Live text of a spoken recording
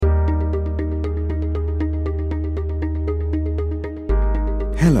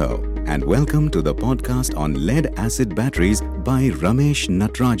Hello and welcome to the podcast on lead-acid batteries by Ramesh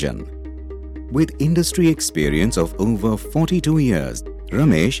Natarajan. With industry experience of over 42 years,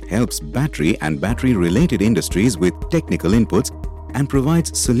 Ramesh helps battery and battery-related industries with technical inputs and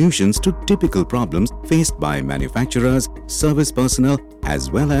provides solutions to typical problems faced by manufacturers, service personnel,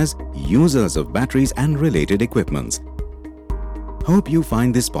 as well as users of batteries and related equipments. Hope you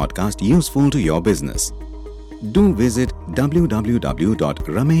find this podcast useful to your business. Do visit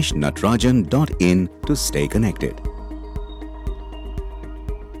www.rameshnatarajan.in to stay connected.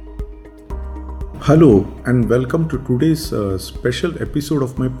 Hello and welcome to today's special episode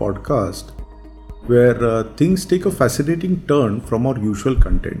of my podcast where things take a fascinating turn from our usual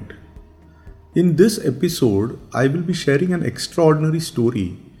content. In this episode, I will be sharing an extraordinary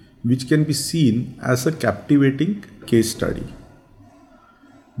story which can be seen as a captivating case study.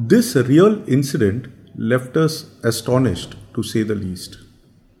 This real incident left us astonished, to say the least.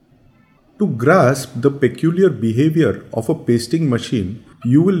 To grasp the peculiar behavior of a pasting machine,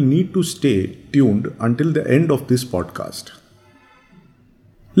 you will need to stay tuned until the end of this podcast.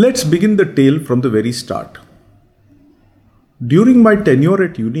 Let's begin the tale from the very start. During my tenure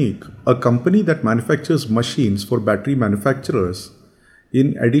at Unique, a company that manufactures machines for battery manufacturers,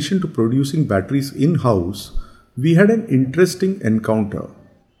 in addition to producing batteries in-house, we had an interesting encounter.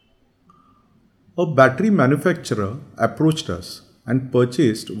 A battery manufacturer approached us and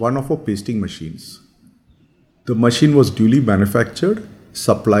purchased one of our pasting machines. The machine was duly manufactured,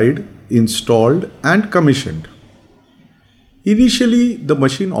 supplied, installed, and commissioned. Initially, the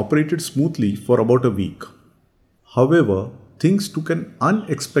machine operated smoothly for about a week. However, things took an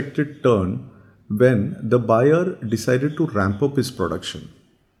unexpected turn when the buyer decided to ramp up his production.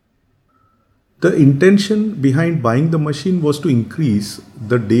 The intention behind buying the machine was to increase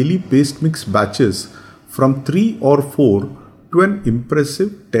the daily paste mix batches from 3 or 4 to an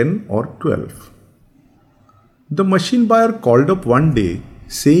impressive 10 or 12. The machine buyer called up one day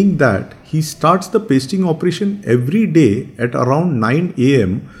saying that he starts the pasting operation every day at around 9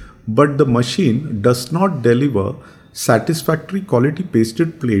 am, but the machine does not deliver satisfactory quality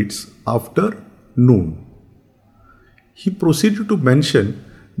pasted plates after noon. He proceeded to mention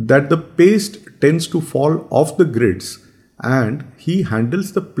that the paste tends to fall off the grids and he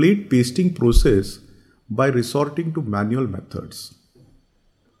handles the plate pasting process by resorting to manual methods.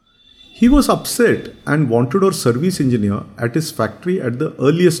 He was upset and wanted our service engineer at his factory at the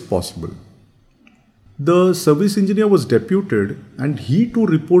earliest possible. The service engineer was deputed and he too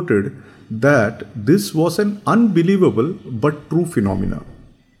reported that this was an unbelievable but true phenomenon.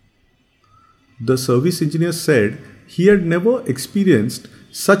 The service engineer said he had never experienced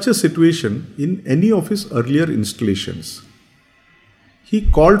such a situation in any of his earlier installations. He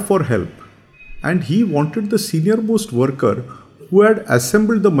called for help and he wanted the senior-most worker who had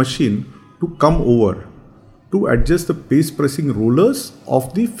assembled the machine to come over to adjust the paste pressing rollers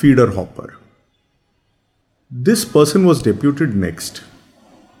of the feeder hopper. This person was deputed next.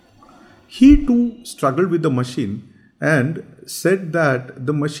 He too struggled with the machine and said that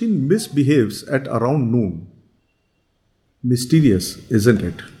the machine misbehaves at around noon. Mysterious, isn't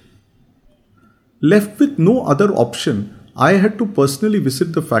it? Left with no other option, I had to personally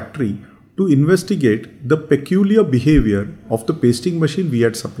visit the factory to investigate the peculiar behavior of the pasting machine we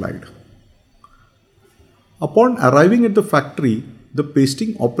had supplied. Upon arriving at the factory, the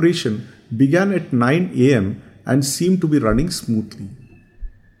pasting operation began at 9 am and seemed to be running smoothly.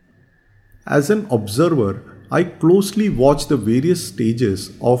 As an observer, I closely watched the various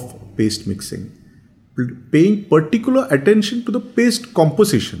stages of paste mixing, paying particular attention to the paste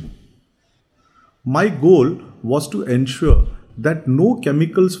composition. My goal was to ensure that no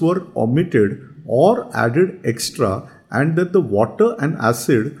chemicals were omitted or added extra and that the water and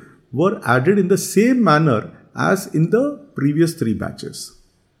acid were added in the same manner as in the previous 3 batches.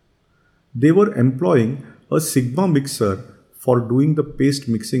 They were employing a Sigma mixer for doing the paste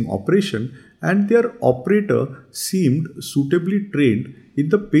mixing operation and their operator seemed suitably trained in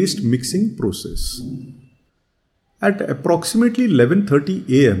the paste mixing process. At approximately 11:30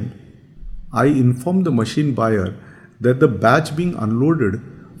 am, I informed the machine buyer that the batch being unloaded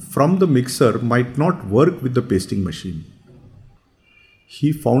from the mixer might not work with the pasting machine.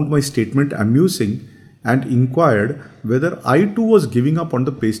 He found my statement amusing and inquired whether I too was giving up on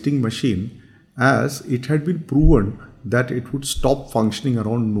the pasting machine as it had been proven that it would stop functioning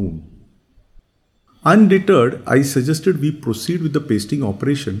around noon. Undeterred, I suggested we proceed with the pasting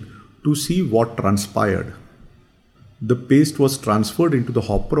operation to see what transpired. The paste was transferred into the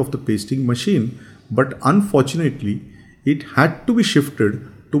hopper of the pasting machine, but unfortunately, it had to be shifted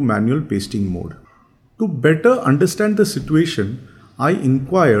to manual pasting mode. To better understand the situation, I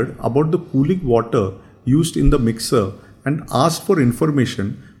inquired about the cooling water used in the mixer and asked for information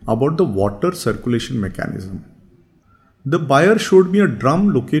about the water circulation mechanism. The buyer showed me a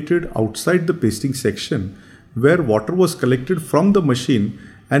drum located outside the pasting section where water was collected from the machine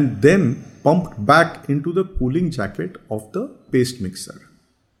and then pumped back into the cooling jacket of the paste mixer.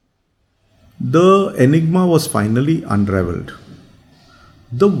 The enigma was finally unraveled.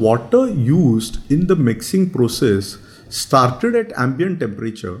 The water used in the mixing process started at ambient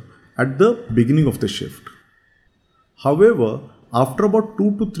temperature at the beginning of the shift. However, after about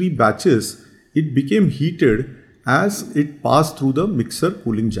 2 to 3 batches, it became heated as it passed through the mixer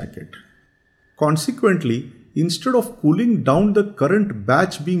cooling jacket. Consequently, instead of cooling down the current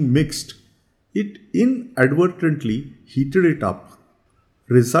batch being mixed, it inadvertently heated it up,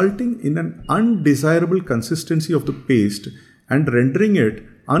 resulting in an undesirable consistency of the paste and rendering it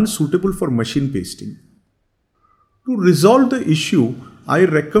unsuitable for machine pasting. To resolve the issue, I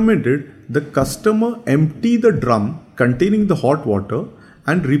recommended the customer empty the drum containing the hot water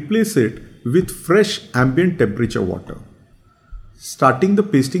and replace it with fresh ambient temperature water. Starting the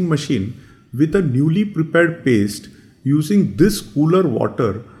pasting machine with a newly prepared paste using this cooler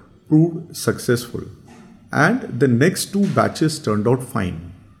water proved successful, and the next 2 batches turned out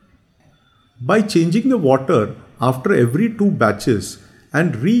fine. By changing the water after every 2 batches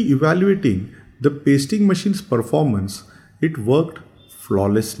and re-evaluating the pasting machine's performance, it worked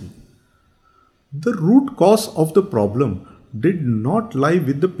flawlessly. The root cause of the problem did not lie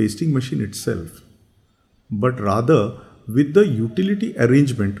with the pasting machine itself, but rather with the utility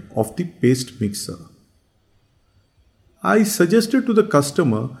arrangement of the paste mixer. I suggested to the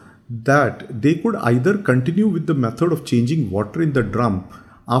customer that they could either continue with the method of changing water in the drum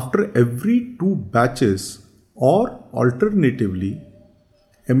after every 2 batches or alternatively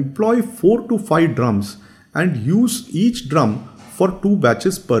employ 4 to 5 drums and use each drum for 2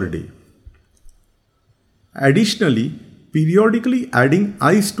 batches per day. Additionally, periodically adding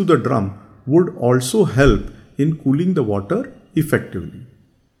ice to the drum would also help in cooling the water effectively.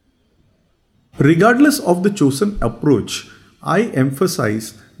 Regardless of the chosen approach, I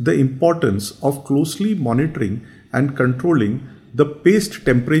emphasize the importance of closely monitoring and controlling the paste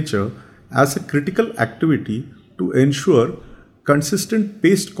temperature as a critical activity to ensure consistent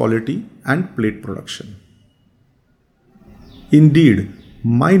paste quality and plate production. Indeed,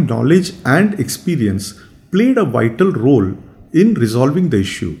 my knowledge and experience played a vital role in resolving the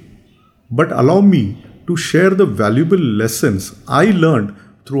issue, but allow me to share the valuable lessons I learned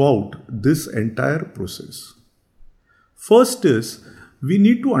throughout this entire process. First is, we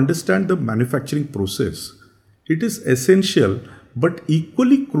need to understand the manufacturing process. It is essential, but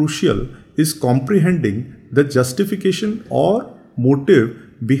equally crucial is comprehending the justification or motive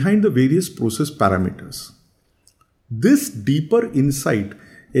behind the various process parameters. This deeper insight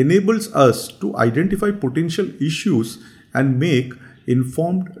enables us to identify potential issues and make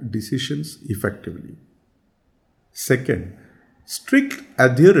informed decisions effectively. Second, strict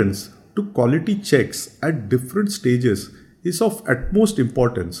adherence to quality checks at different stages is of utmost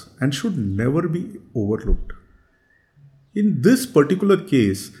importance and should never be overlooked. In this particular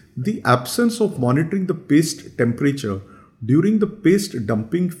case, the absence of monitoring the paste temperature during the paste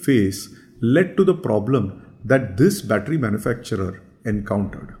dumping phase led to the problem that this battery manufacturer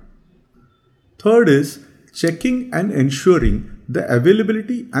encountered. Third is checking and ensuring the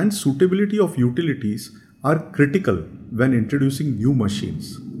availability and suitability of utilities are critical when introducing new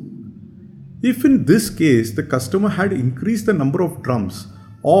machines. If in this case the customer had increased the number of drums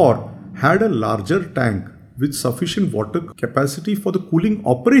or had a larger tank with sufficient water capacity for the cooling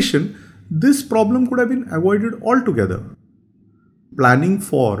operation, this problem could have been avoided altogether. Planning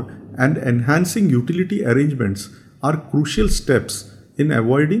for and enhancing utility arrangements are crucial steps in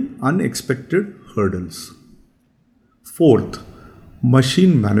avoiding unexpected hurdles. Fourth,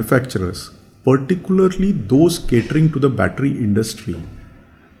 machine manufacturers, particularly those catering to the battery industry,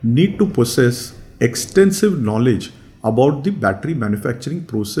 need to possess extensive knowledge about the battery manufacturing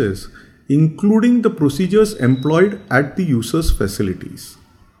process, including the procedures employed at the user's facilities.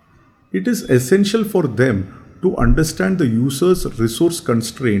 It is essential for them to understand the user's resource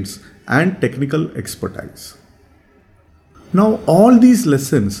constraints and technical expertise. Now, all these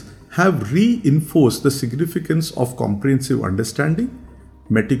lessons have reinforced the significance of comprehensive understanding,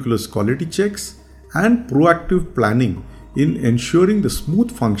 meticulous quality checks, and proactive planning in ensuring the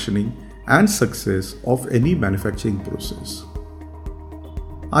smooth functioning and success of any manufacturing process.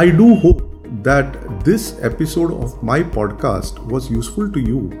 I do hope that this episode of my podcast was useful to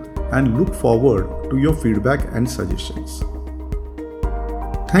you and look forward to your feedback and suggestions.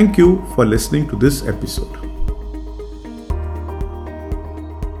 Thank you for listening to this episode.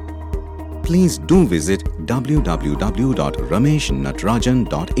 please do visit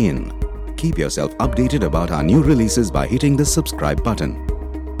www.rameshnatrajan.in. Keep yourself updated about our new releases by hitting the subscribe button.